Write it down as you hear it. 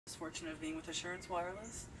Misfortune of being with Assurance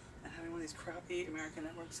Wireless and having one of these crappy American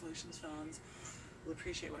Network Solutions phones will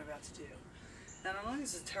appreciate what I'm about to do. Now, not only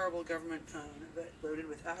is this a terrible government phone but loaded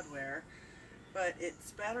with adware, but its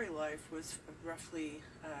battery life was roughly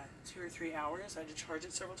 2 or 3 hours. I had to charge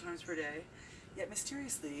it several times per day. Yet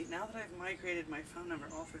mysteriously, now that I've migrated my phone number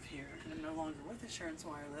off of here and I'm no longer with Assurance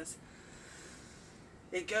Wireless,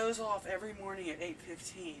 it goes off every morning at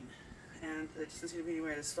 8:15. And there doesn't seem to be any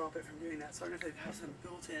way to stop it from doing that. So I don't know if they have some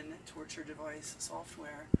built-in torture device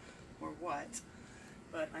software or what.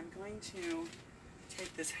 But I'm going to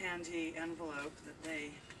take this handy envelope that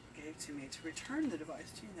they gave to me to return the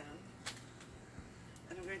device to them.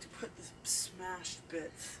 And I'm going to put the smashed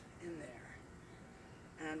bits in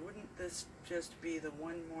there. And wouldn't this just be the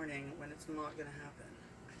one morning when it's not going to happen?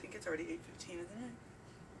 I think it's already 8:15, isn't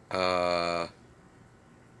it?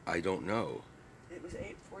 I don't know. It was 8:14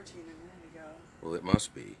 a minute ago. Well, it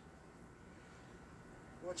must be.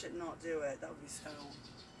 Watch it not do it. That would be so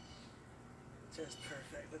just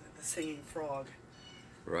perfect. Look at the singing frog.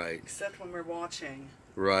 Right. Except when we're watching.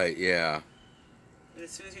 Right, yeah. And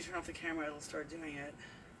as soon as you turn off the camera, it'll start doing it.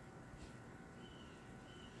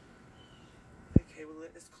 Okay, well,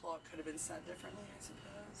 this clock could have been set differently, I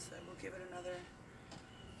suppose. So we'll give it another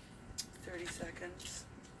 30 seconds.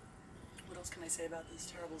 What else can I say about this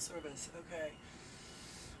terrible service? Okay.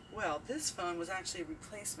 Well, this phone was actually a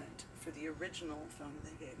replacement for the original phone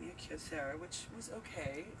that they gave me, a Kyocera, which was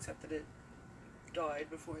okay, except that it died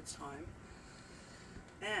before its time.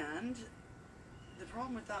 And the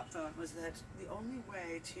problem with that phone was that the only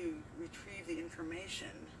way to retrieve the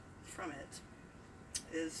information from it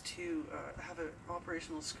is to have an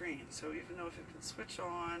operational screen. So even though if it can switch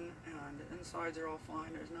on and the insides are all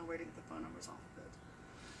fine, there's no way to get the phone numbers off of it.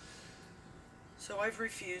 So I've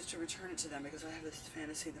refused to return it to them because I have this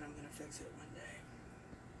fantasy that I'm going to fix it one day.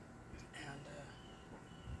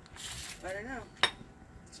 And I don't know.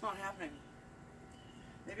 It's not happening.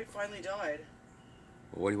 Maybe it finally died.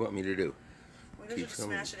 Well, what do you want me to do? We could just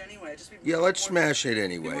smash it anyway. Just be yeah, let's smash it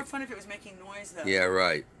anyway. It'd be more fun if it was making noise, though. Yeah,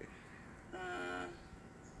 right.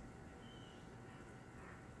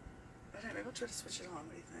 But anyway, we'll try to switch it on. What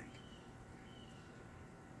do you think?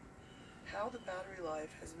 How the battery life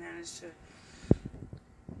has managed to...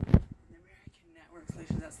 The American Network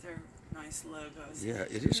Solutions, that's their nice logos. Yeah,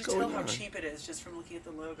 it is going on. You can tell how cheap it is just from looking at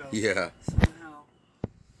the logo. Yeah. Somehow.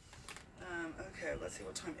 Okay, let's see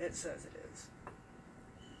what time it says it is.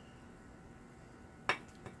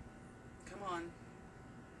 Come on.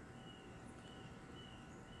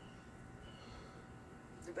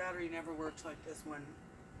 The battery never worked like this when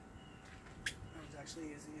I was actually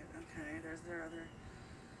using it. Okay, there's their other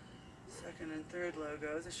second and third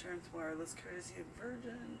logos. Assurance Wireless, courtesy of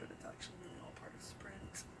Virgin, but it's actually really all part of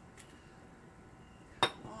Sprint.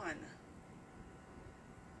 Come on.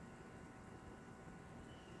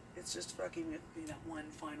 It's just fucking with me that one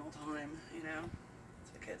final time, you know?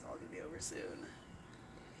 It's okay, it's all gonna be over soon.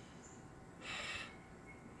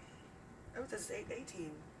 Oh, this is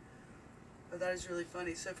 8:18. Oh, that is really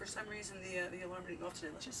funny. So for some reason the alarm didn't go off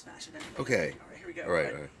today. Let's just smash it anyway. Okay. All right, here we go. All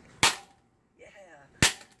right, all right. Yeah.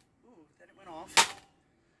 Ooh, then it went off.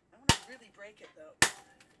 I want to really break it though.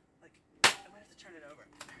 Like, I might have to turn it over.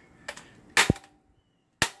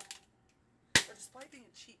 But despite being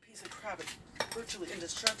a cheap piece of crap, it's virtually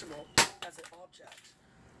indestructible as an object.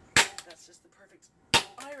 That's just the perfect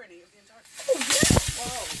irony of the entire... Oh, yeah!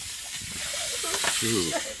 Whoa!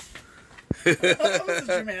 Ooh. That was a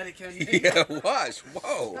dramatic ending. Yeah, it was.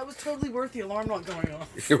 Whoa. That was totally worth the alarm not going off.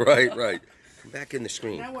 Right, right. Come back in the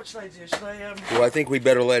screen. Now what should I do? Should I, Well, I think we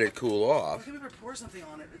better let it cool I off. think we better pour something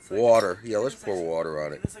on it. It's like, Water. Yeah, let's pour water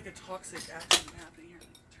on it. There's like a toxic action happening here.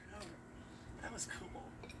 Turn over. That was cool.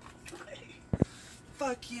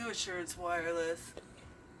 Fuck you, Assurance Wireless.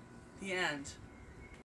 The end.